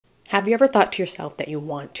Have you ever thought to yourself that you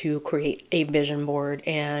want to create a vision board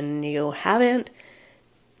and you haven't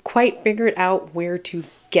quite figured out where to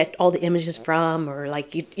get all the images from, or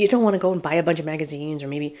like you don't want to go and buy a bunch of magazines, or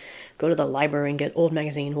maybe go to the library and get old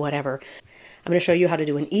magazine, whatever? I'm going to show you how to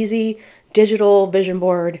do an easy digital vision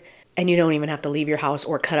board, and you don't even have to leave your house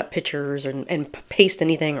or cut up pictures and paste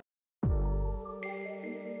anything.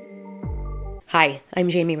 Hi, I'm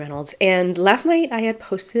Jamie Reynolds, and last night I had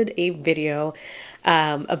posted a video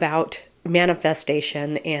about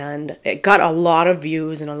manifestation, and it got a lot of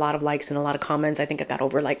views and a lot of likes and a lot of comments. I think I got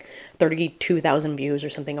over like 32,000 views or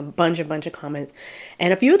something, a bunch of comments.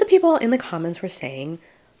 And a few of the people in the comments were saying,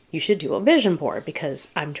 you should do a vision board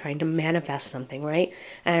because I'm trying to manifest something, right?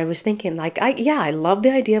 And I was thinking like, I love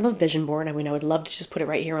the idea of a vision board. I mean, I would love to just put it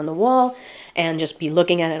right here on the wall and just be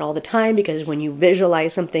looking at it all the time, because when you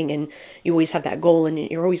visualize something and you always have that goal and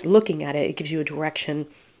you're always looking at it, it gives you a direction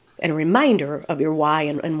and a reminder of your why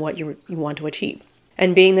and what you want to achieve.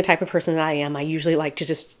 And being the type of person that I am, I usually like to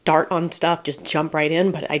just start on stuff, just jump right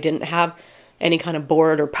in, but I didn't have any kind of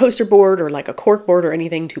board or poster board or like a cork board or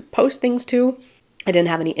anything to post things to. I didn't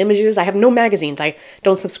have any images. I have no magazines. I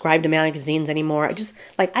don't subscribe to magazines anymore. I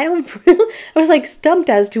was like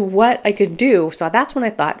stumped as to what I could do. So that's when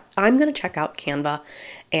I thought, I'm going to check out Canva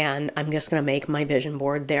and I'm just going to make my vision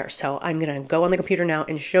board there. So I'm going to go on the computer now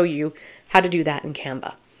and show you how to do that in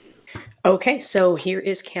Canva. Okay, so here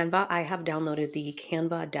is Canva. I have downloaded the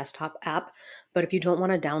Canva desktop app, but if you don't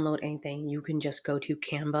want to download anything, you can just go to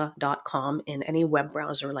canva.com in any web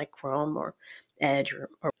browser like Chrome or Edge.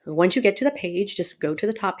 Or once you get to the page, just go to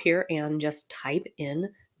the top here and just type in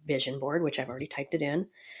vision board, which I've already typed it in.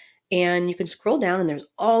 And you can scroll down and there's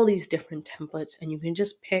all these different templates, and you can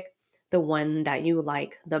just pick the one that you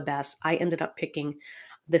like the best. I ended up picking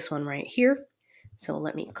this one right here. So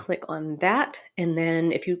let me click on that. And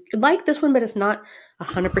then if you like this one, but it's not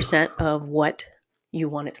 100% of what you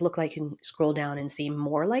want it to look like, you can scroll down and see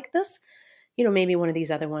more like this. You know, maybe one of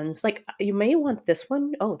these other ones, like you may want this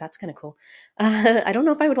one. Oh, that's kind of cool. I don't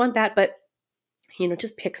know if I would want that, but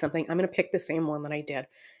just pick something. I'm going to pick the same one that I did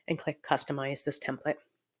and click customize this template.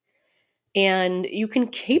 And you can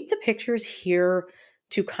keep the pictures here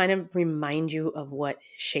to kind of remind you of what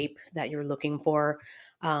shape that you're looking for.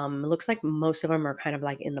 It looks like most of them are kind of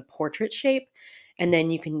like in the portrait shape. And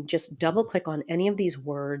then you can just double click on any of these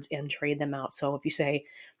words and trade them out. So if you say,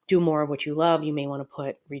 do more of what you love, you may want to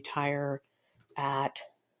put retire at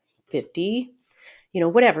 50,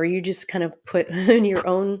 whatever. You just kind of put your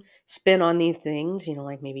own spin on these things,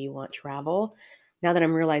 like maybe you want travel. Now that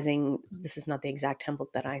I'm realizing this is not the exact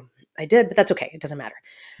template that I did, but that's okay. It doesn't matter.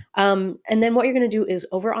 And then what you're going to do is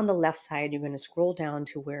over on the left side, you're going to scroll down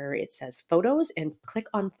to where it says photos and click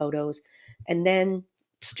on photos. And then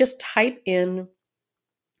just type in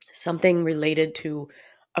something related to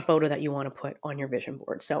a photo that you want to put on your vision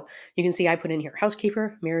board. So you can see I put in here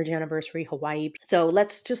housekeeper, marriage anniversary, Hawaii. So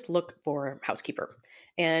let's just look for housekeeper.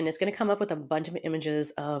 And it's going to come up with a bunch of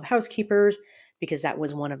images of housekeepers, because that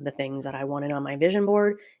was one of the things that I wanted on my vision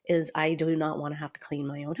board. Is I do not want to have to clean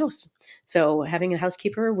my own house. So having a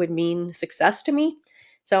housekeeper would mean success to me.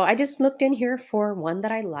 So I just looked in here for one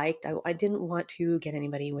that I liked. I didn't want to get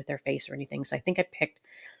anybody with their face or anything. So I think I picked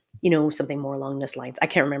something more along this lines. I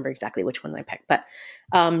can't remember exactly which one I picked, but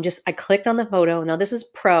I clicked on the photo. Now this is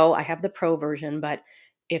Pro. I have the Pro version, but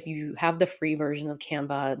if you have the free version of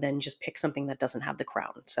Canva, then just pick something that doesn't have the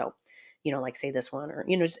crown. So, like say this one, or,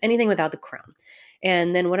 just anything without the crown.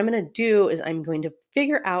 And then what I'm going to do is I'm going to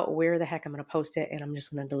figure out where the heck I'm going to post it. And I'm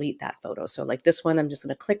just going to delete that photo. So like this one, I'm just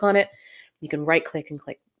going to click on it. You can right click and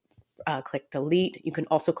click delete. You can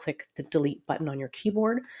also click the delete button on your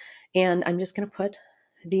keyboard. And I'm just going to put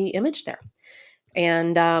the image there.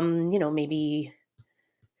 And, maybe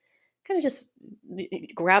kind of just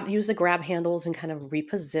use the grab handles and kind of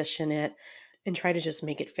reposition it and try to just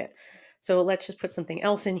make it fit. So let's just put something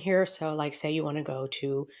else in here. So like say you want to go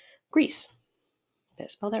to Greece. Did I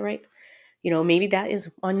spell that right? Maybe that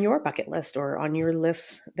is on your bucket list or on your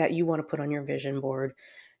list that you want to put on your vision board,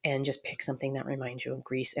 and just pick something that reminds you of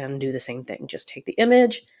Greece and do the same thing. Just take the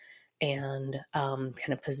image and kind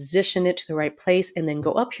of position it to the right place, and then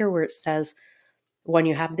go up here where it says, when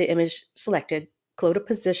you have the image selected, go to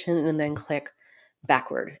position and then click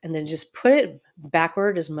backward, and then just put it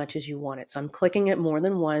backward as much as you want it. So I'm clicking it more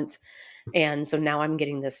than once. And so now I'm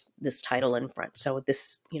getting this title in front. So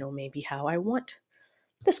this, maybe how I want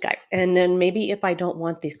this guy. And then maybe if I don't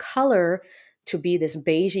want the color to be this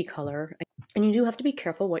beigey color, and you do have to be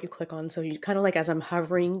careful what you click on. So you kind of like, as I'm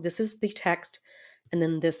hovering, this is the text, and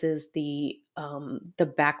then this is the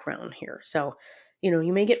background here. So,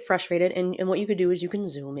 you may get frustrated, and what you could do is you can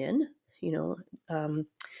zoom in,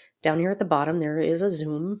 Down here at the bottom, there is a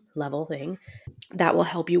zoom level thing that will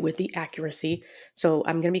help you with the accuracy. So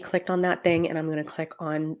I'm going to be clicked on that thing, and I'm going to click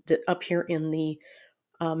on the up here in the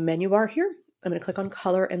menu bar here. I'm going to click on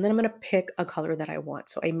color, and then I'm going to pick a color that I want.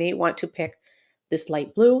 So I may want to pick this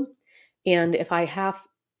light blue. And if I have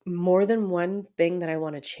more than one thing that I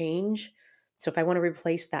want to change, so if I want to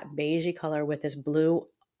replace that beigey color with this blue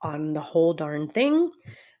on the whole darn thing,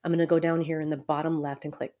 I'm going to go down here in the bottom left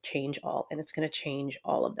and click change all, and it's going to change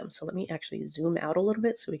all of them. So let me actually zoom out a little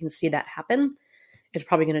bit so we can see that happen. It's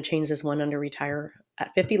probably going to change this one under retire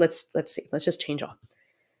at 50. Let's see. Let's just change all.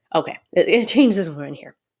 Okay, it changed this one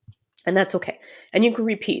here. And that's okay. And you can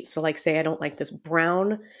repeat. So like say I don't like this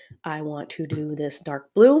brown. I want to do this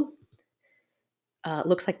dark blue.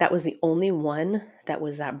 Looks like that was the only one that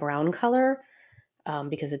was that brown color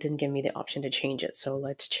because it didn't give me the option to change it. So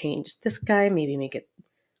let's change this guy, maybe make it,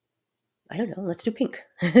 I don't know, let's do pink.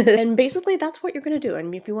 And basically that's what you're going to do.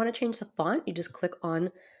 And if you want to change the font, you just click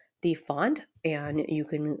on the font and you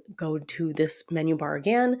can go to this menu bar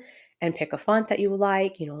again and pick a font that you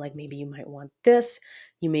like. You know, like maybe you might want this.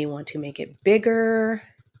 You may want to make it bigger.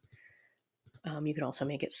 You can also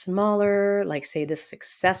make it smaller, like say this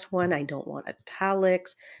success one, I don't want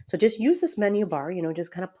italics. So just use this menu bar, you know,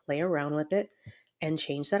 just kind of play around with it and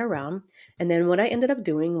change that around. And then what I ended up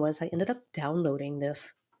doing was I ended up downloading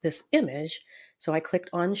this image. So I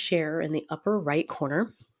clicked on share in the upper right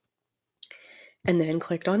corner and then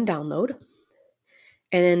clicked on download.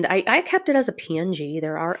 And I kept it as a PNG.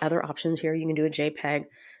 There are other options here. You can do a JPEG,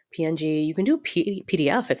 PNG. You can do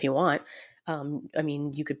PDF if you want. I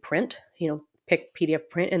mean, you could print, you know, pick PDF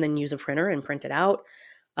print and then use a printer and print it out.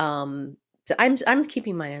 So I'm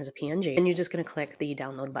keeping mine as a PNG, and you're just going to click the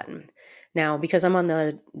download button. Now, because I'm on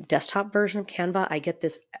the desktop version of Canva, I get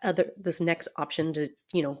this next option to,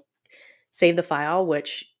 you know, save the file,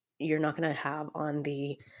 which you're not going to have on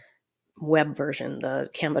the web version, the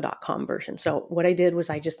canva.com version. So what I did was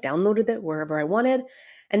I just downloaded it wherever I wanted,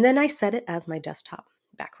 and then I set it as my desktop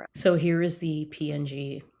background. So here is the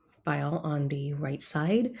PNG file on the right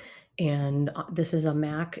side, and this is a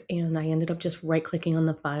Mac, and I ended up just right clicking on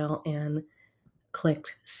the file and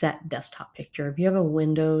clicked set desktop picture. If you have a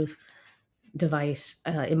Windows device,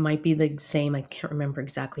 it might be the same. I can't remember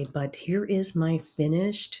exactly, but here is my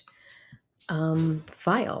finished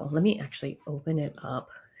file. Let me actually open it up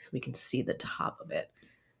so we can see the top of it.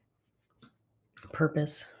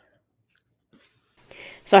 Purpose.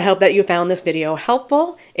 So I hope that you found this video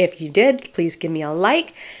helpful. If you did, please give me a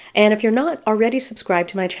like. And if you're not already subscribed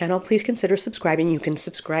to my channel, please consider subscribing. You can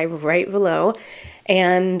subscribe right below.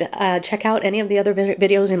 And check out any of the other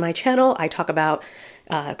videos in my channel. I talk about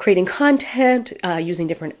creating content, using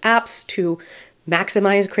different apps to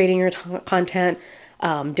maximize creating your content,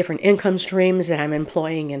 different income streams that I'm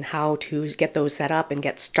employing and how to get those set up and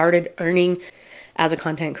get started earning as a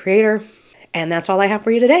content creator. And that's all I have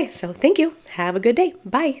for you today. So thank you. Have a good day.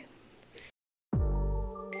 Bye.